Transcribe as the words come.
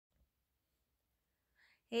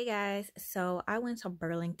Hey guys, so I went to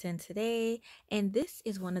Burlington today, and this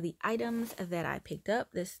is one of the items that I picked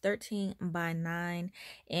up, this 13 by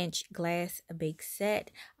 9-inch glass bake set.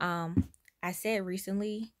 I said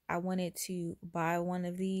recently I wanted to buy one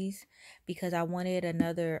of these because I wanted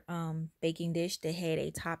another baking dish that had a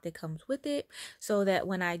top that comes with it, so that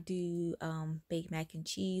when I do bake mac and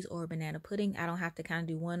cheese or banana pudding, I don't have to kind of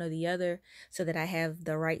do one or the other, so that I have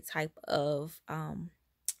the right type of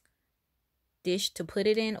dish to put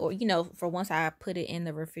it in, or for once I put it in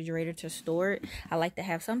the refrigerator to store it, I like to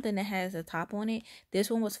have something that has a top on it.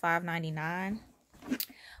 This one was $5.99.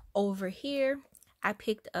 Over here I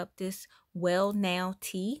picked up this Well Now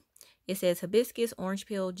tea. It says hibiscus, orange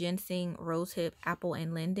peel, ginseng, rosehip, apple,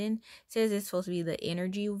 and linden. It says it's supposed to be the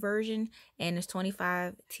energy version, and it's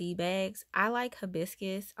 25 tea bags. I like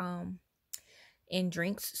hibiscus in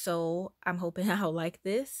drinks, so I'm hoping I'll like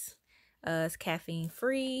this. It's caffeine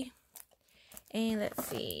free. And let's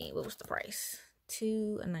see, what was the price?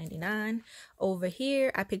 $2.99. Over here,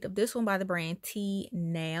 I picked up this one by the brand Tea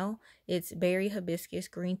Now. It's berry hibiscus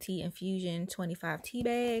green tea infusion, 25 tea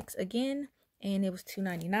bags again, and it was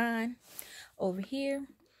 $2.99. Over here,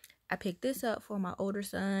 I picked this up for my older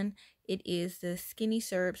son. It is the Skinny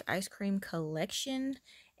Syrups Ice Cream Collection,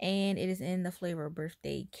 and it is in the flavor of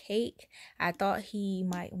birthday cake. I thought he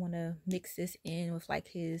might want to mix this in with like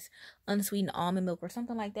his unsweetened almond milk or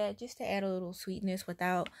something like that, just to add a little sweetness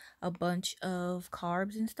without a bunch of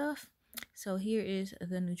carbs and stuff. So here is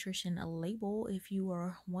the nutrition label if you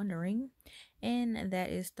are wondering, and that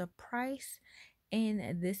is the price.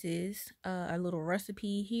 And this is a little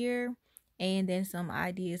recipe here, and then some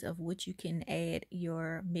ideas of what you can add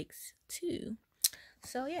your mix to.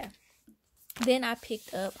 So yeah. Then I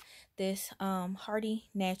picked up this Hearty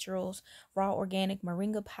Naturals raw organic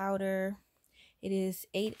moringa powder. It is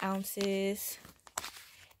 8 ounces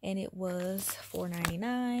and it was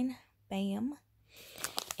 $4.99. Bam.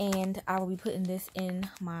 And I will be putting this in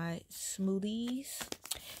my smoothies.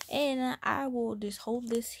 And I will just hold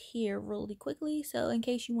this here really quickly, so in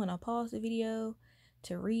case you want to pause the video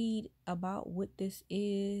to read about what this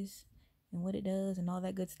is and what it does and all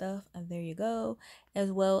that good stuff, and there you go,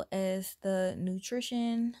 as well as the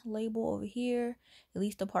nutrition label over here, at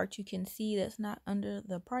least the part you can see that's not under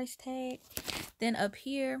the price tag. Then up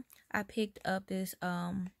here I picked up this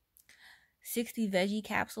 60 veggie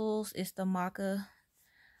capsules. It's the maca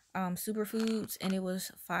superfoods, and it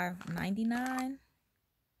was $5.99.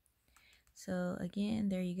 So again,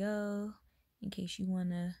 there you go, in case you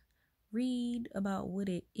want to read about what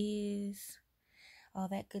it is, all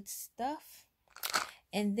that good stuff.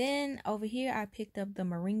 And then over here I picked up the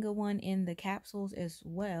moringa one in the capsules as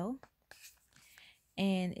well,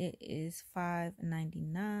 and it is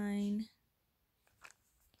 $5.99.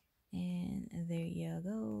 And there you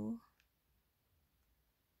go.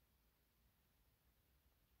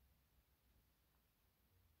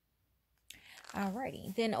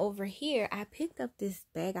 Alrighty, then over here I picked up this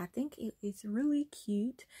bag. I think it's really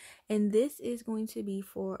cute, and this is going to be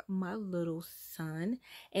for my little son,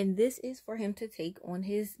 and this is for him to take on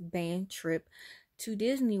his band trip to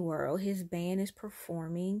Disney World. His band is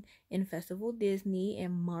performing in Festival Disney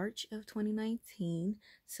in March of 2019,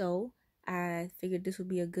 so I figured this would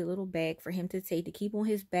be a good little bag for him to take to keep on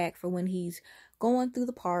his back for when he's going through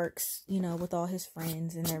the parks, with all his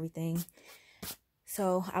friends and everything.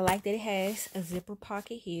 So I like that it has a zipper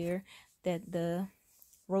pocket here, that the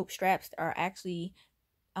rope straps are actually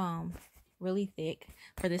really thick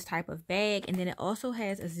for this type of bag. And then it also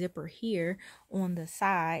has a zipper here on the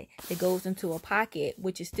side that goes into a pocket,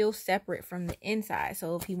 which is still separate from the inside.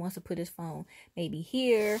 So if he wants to put his phone maybe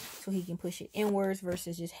here so he can push it inwards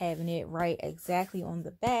versus just having it right exactly on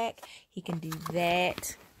the back, he can do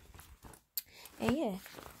that. And yeah,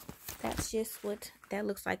 that's just what that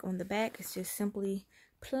looks like on the back. It's just simply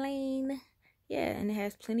plain. Yeah, and it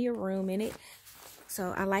has plenty of room in it.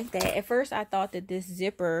 So I like that. At first I thought that this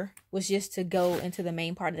zipper was just to go into the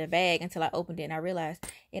main part of the bag until I opened it and I realized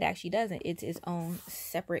it actually doesn't. It's its own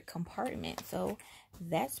separate compartment. So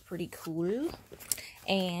that's pretty cool.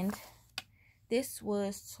 And this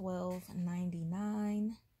was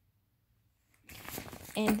 $12.99.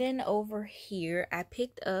 And then over here I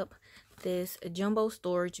picked up this jumbo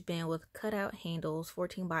storage bin with cutout handles,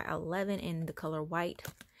 14 by 11 in the color white,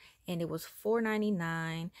 and it was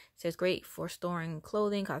 $4.99. Says great for storing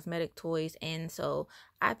clothing, cosmetic, toys, and so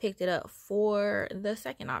I picked it up for the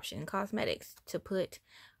second option, cosmetics, to put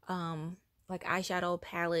like eyeshadow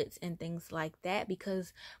palettes and things like that,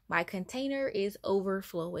 because my container is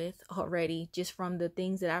overflowing already just from the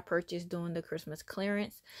things that I purchased during the Christmas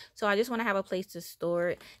clearance. So I just want to have a place to store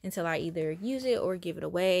it until I either use it or give it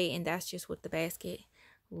away, and that's just what the basket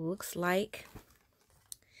looks like.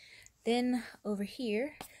 Then over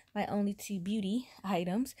here, my only two beauty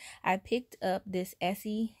items, I picked up this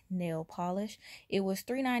Essie nail polish. It was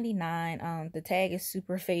 $3.99. The tag is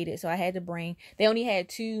super faded, so I had to bring, they only had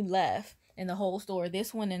 2 left in the whole store,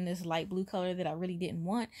 this one and this light blue color that I really didn't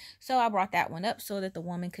want. So I brought that one up so that the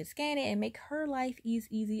woman could scan it and make her life as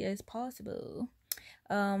easy as possible.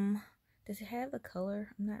 Does it have the color?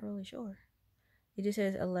 I'm not really sure. It just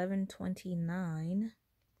says 11.29.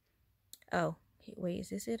 Oh, wait, is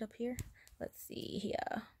this it up here? Let's see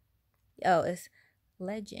here. Oh, it's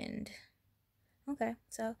Legend. Okay,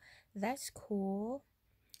 so that's cool.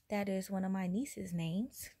 That is one of my niece's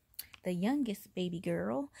names, the youngest baby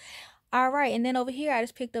girl. All right, and then over here, I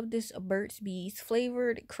just picked up this Burt's Bees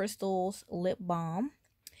Flavored Crystals Lip Balm.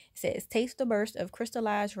 It says, taste the burst of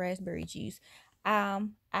crystallized raspberry juice. I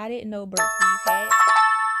didn't know Burt's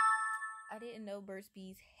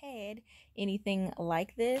Bees had anything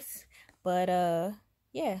like this, but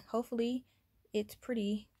yeah, hopefully it's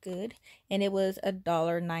pretty good. And it was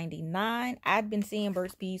 $1.99. I've been seeing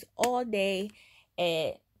Burt's Bees all day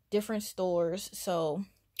at different stores, so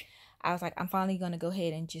I was like, I'm finally going to go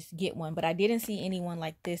ahead and just get one. But I didn't see anyone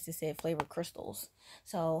like this that said flavored crystals.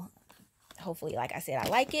 So hopefully, like I said, I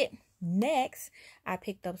like it. Next, I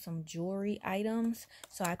picked up some jewelry items.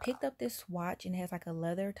 So I picked up this watch, and it has like a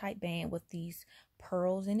leather type band with these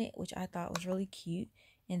pearls in it, which I thought was really cute.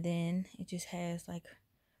 And then it just has like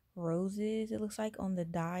roses, it looks like, on the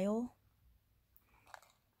dial.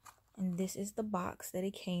 And this is the box that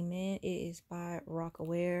it came in. It is by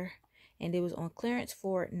Rockaware, and it was on clearance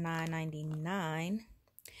for $9.99.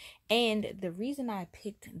 And the reason I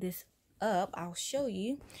picked this up, I'll show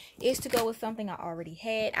you, is to go with something I already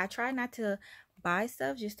had. I try not to buy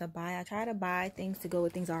stuff just to buy. I try to buy things to go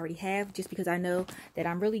with things I already have, just because I know that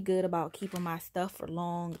I'm really good about keeping my stuff for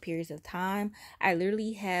long periods of time. I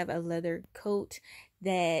literally have a leather coat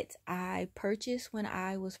that I purchased when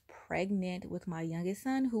I was pregnant with my youngest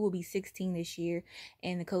son, who will be 16 this year,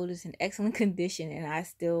 and the coat is in excellent condition, and I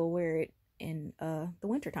still wear it in the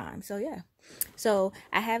winter time. So yeah, so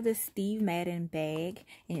I have this Steve Madden bag,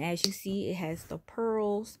 and as you see, it has the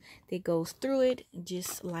pearls that goes through it,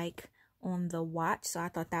 just like on the watch. So I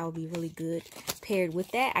thought that would be really good paired with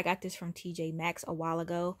that. I got this from TJ Maxx a while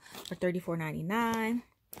ago for $34.99.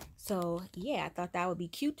 So yeah, I thought that would be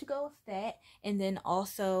cute to go with that. And then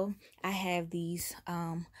also I have these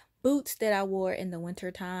boots that I wore in the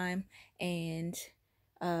winter time, and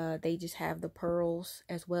they just have the pearls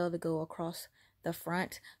as well to go across the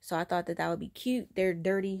front. So I thought that that would be cute. They're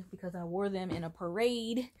dirty because I wore them in a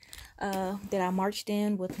parade that I marched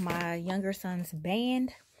in with my younger son's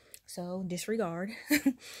band. So disregard.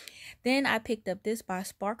 Then I picked up this by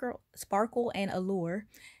Sparkle and Allure.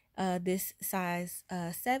 This size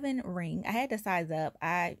 7 ring. I had to size up.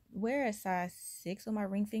 I wear a size 6 on my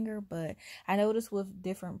ring finger, but I noticed with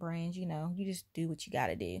different brands, you know, you just do what you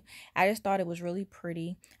gotta do. I just thought it was really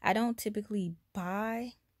pretty. I don't typically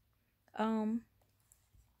buy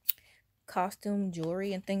costume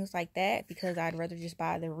jewelry and things like that, because I'd rather just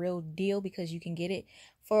buy the real deal, because you can get it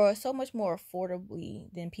for so much more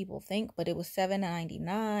affordably than people think. But it was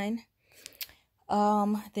 $7.99.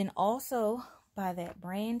 Then also by that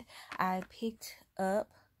brand, I picked up,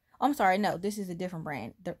 I'm sorry, no, this is a different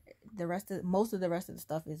brand. Most of the rest of the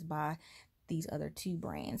stuff is by these other 2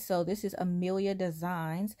 brands. So this is Amelia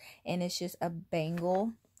Designs, and it's just a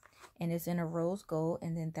bangle, and it's in a rose gold,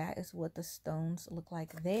 and then that is what the stones look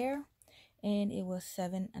like there, and it was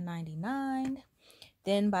 $7.99.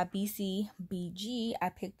 Then by BCBG, I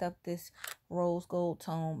picked up this rose gold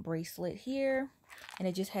tone bracelet here, and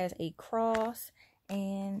it just has a cross.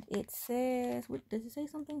 And it says, what does it say,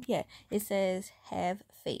 something? Yeah, it says have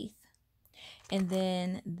faith. And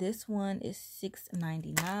then this one is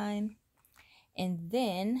 $6.99. And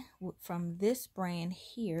then from this brand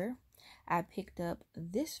here, I picked up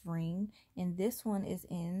this ring, and this one is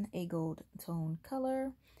in a gold tone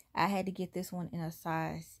color. I had to get this one in a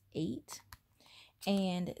size 8.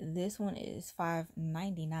 And this one is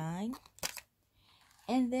 $5.99.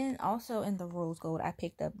 And then also in the rose gold, I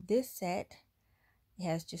picked up this set. It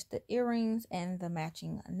has just the earrings and the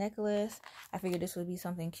matching necklace. I figured this would be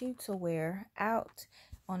something cute to wear out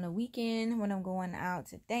on the weekend when I'm going out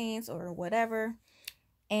to dance or whatever.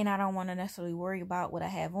 And I don't want to necessarily worry about what I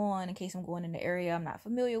have on in case I'm going in the area I'm not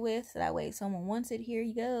familiar with. So that way, if someone wants it, here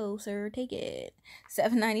you go, sir, take it.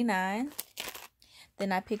 $7.99.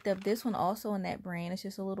 Then I picked up this one also in that brand. It's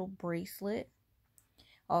just a little bracelet,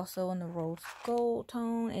 also in the rose gold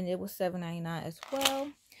tone, and it was $7.99 as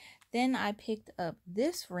well. Then I picked up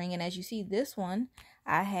this ring, and as you see, this one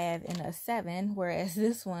I have in a 7, whereas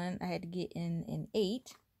this one I had to get in an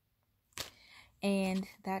 8. And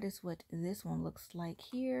that is what this one looks like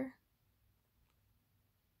here.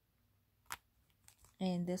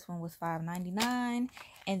 And this one was $5.99.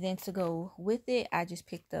 And then to go with it, I just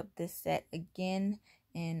picked up this set again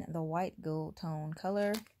in the white gold tone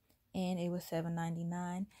color, and it was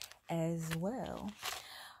 $7.99 as well.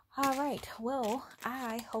 All right, well,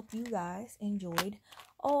 I hope you guys enjoyed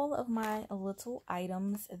all of my little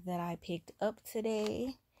items that I picked up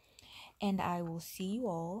today, and I will see you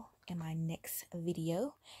all in my next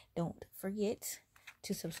video. Don't forget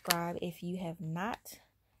to subscribe if you have not,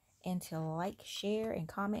 and to like, share, and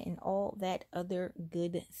comment, and all that other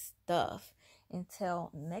good stuff.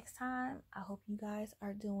 Until next time, I hope you guys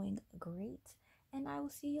are doing great, and I will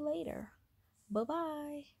see you later.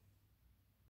 Bye-bye.